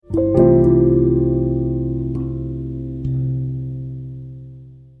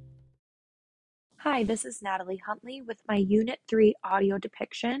Hi, this is Natalie Huntley with my Unit 3 audio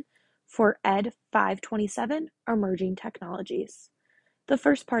depiction for Ed 527, Emerging Technologies. The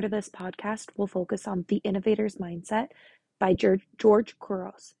first part of this podcast will focus on The Innovator's Mindset by George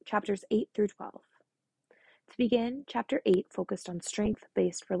Couros, chapters 8 through 12. To begin, chapter 8 focused on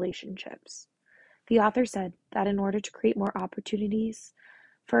strength-based relationships. The author said that in order to create more opportunities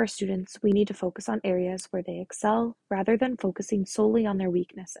for our students, we need to focus on areas where they excel rather than focusing solely on their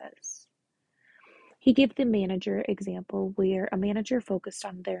weaknesses. He gave the manager example where a manager focused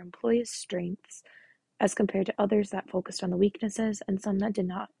on their employees' strengths as compared to others that focused on the weaknesses and some that did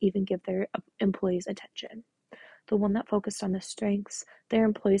not even give their employees attention. The one that focused on the strengths, their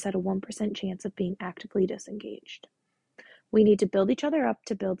employees had a 1% chance of being actively disengaged. We need to build each other up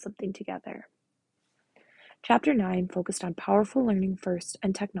to build something together. Chapter 9 focused on powerful learning first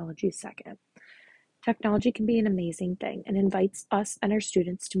and technology second. Technology can be an amazing thing and invites us and our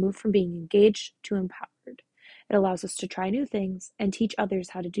students to move from being engaged to empowered. It allows us to try new things and teach others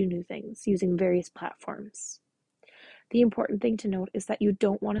how to do new things using various platforms. The important thing to note is that you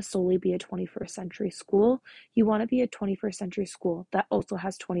don't want to solely be a 21st century school. You want to be a 21st century school that also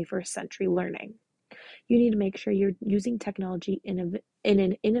has 21st century learning. You need to make sure you're using technology in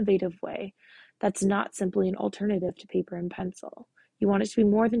an innovative way that's not simply an alternative to paper and pencil. You want it to be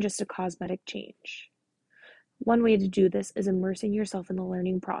more than just a cosmetic change. One way to do this is immersing yourself in the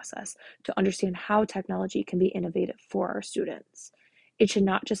learning process to understand how technology can be innovative for our students. It should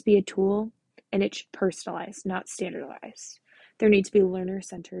not just be a tool, and it should personalize, not standardize. There need to be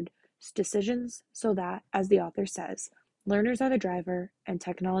learner-centered decisions so that, as the author says, learners are the driver and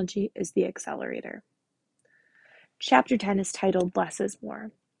technology is the accelerator. Chapter 10 is titled Less is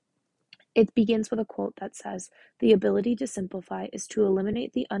More. It begins with a quote that says, "The ability to simplify is to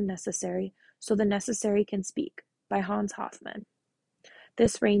eliminate the unnecessary so the necessary can speak," by Hans Hofmann.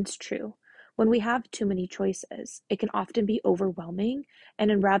 This reigns true. When we have too many choices, it can often be overwhelming,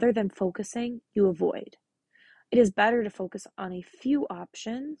 and rather than focusing, you avoid. It is better to focus on a few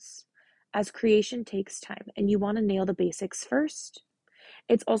options, as creation takes time, and you want to nail the basics first.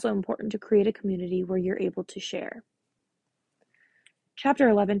 It's also important to create a community where you're able to share. Chapter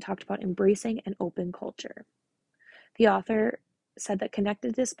 11 talked about embracing an open culture. The author said that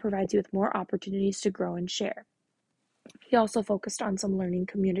connectedness provides you with more opportunities to grow and share. He also focused on some learning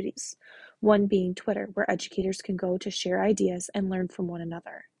communities, one being Twitter, where educators can go to share ideas and learn from one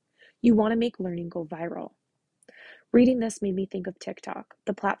another. You want to make learning go viral. Reading this made me think of TikTok,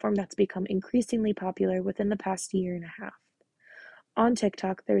 the platform that's become increasingly popular within the past year and a half. On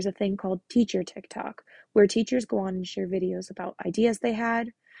TikTok, there's a thing called Teacher TikTok, where teachers go on and share videos about ideas they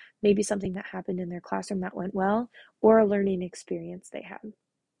had, maybe something that happened in their classroom that went well, or a learning experience they had.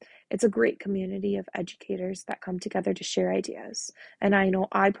 It's a great community of educators that come together to share ideas, and I know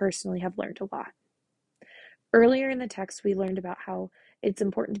I personally have learned a lot. Earlier in the text, we learned about how it's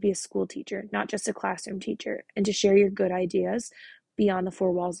important to be a school teacher, not just a classroom teacher, and to share your good ideas beyond the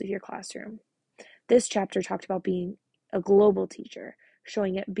four walls of your classroom. This chapter talked about being a global teacher,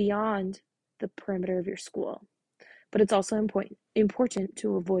 showing it beyond the perimeter of your school. But it's also important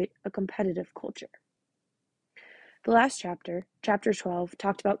to avoid a competitive culture. The last chapter, chapter 12,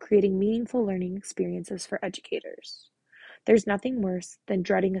 talked about creating meaningful learning experiences for educators. There's nothing worse than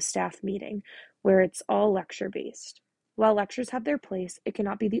dreading a staff meeting where it's all lecture-based. While lectures have their place, it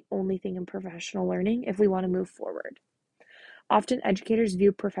cannot be the only thing in professional learning if we want to move forward. Often, educators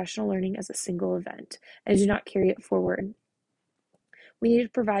view professional learning as a single event and do not carry it forward. We need to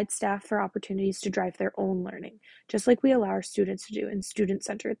provide staff for opportunities to drive their own learning, just like we allow our students to do in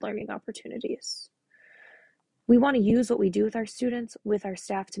student-centered learning opportunities. We want to use what we do with our students, with our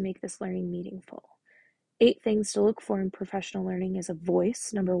staff, to make this learning meaningful. 8 things to look for in professional learning is a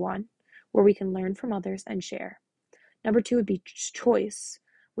voice, number 1, where we can learn from others and share. Number 2 would be choice,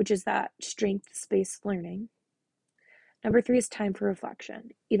 which is that strengths-based learning. Number 3 is time for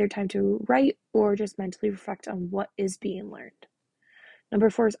reflection, either time to write or just mentally reflect on what is being learned. Number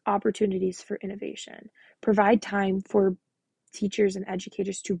 4 is opportunities for innovation. Provide time for teachers and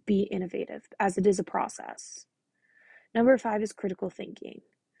educators to be innovative, as it is a process. Number 5 is critical thinking.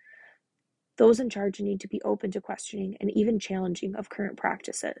 Those in charge need to be open to questioning and even challenging of current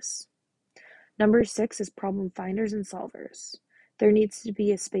practices. Number 6 is problem finders and solvers. There needs to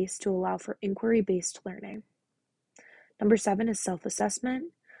be a space to allow for inquiry-based learning. Number 7 is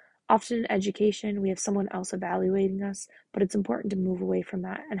self-assessment. Often in education, we have someone else evaluating us, but it's important to move away from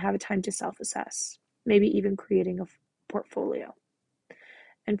that and have a time to self-assess, maybe even creating a portfolio.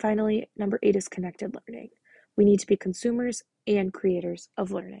 And finally, number 8 is connected learning. We need to be consumers and creators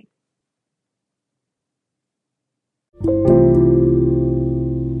of learning.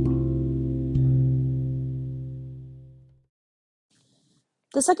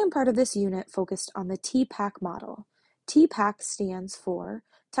 The second part of this unit focused on the TPAC model. TPAC stands for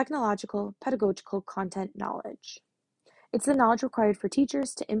Technological Pedagogical Content Knowledge. It's the knowledge required for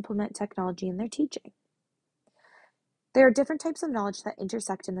teachers to implement technology in their teaching. There are different types of knowledge that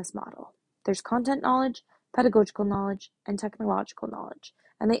intersect in this model. There's content knowledge, pedagogical knowledge, and technological knowledge,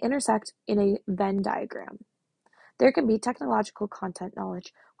 and they intersect in a Venn diagram. There can be technological content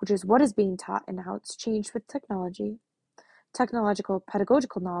knowledge, which is what is being taught and how it's changed with technology. Technological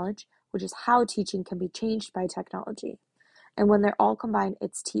pedagogical knowledge, which is how teaching can be changed by technology. And when they're all combined,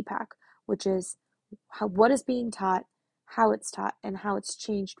 it's TPAC, which is what is being taught, how it's taught, and how it's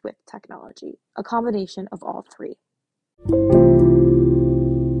changed with technology, a combination of all three.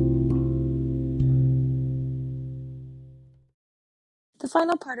 The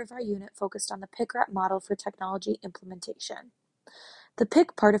final part of our unit focused on the PICRAT model for technology implementation. The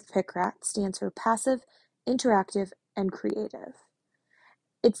PIC part of PICRAT stands for passive, interactive, and creative.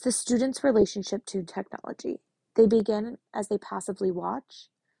 It's the student's relationship to technology. They begin as they passively watch,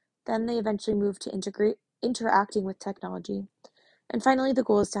 then they eventually move to interacting with technology, and finally the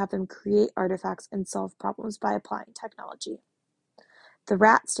goal is to have them create artifacts and solve problems by applying technology. The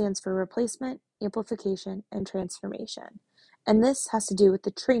RAT stands for replacement, amplification, and transformation, and this has to do with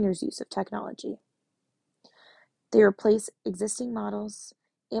the trainer's use of technology. They replace existing models,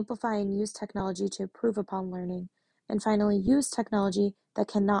 amplify and use technology to improve upon learning, and finally use technology that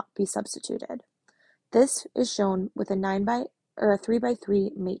cannot be substituted. This is shown with a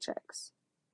 3x3 matrix.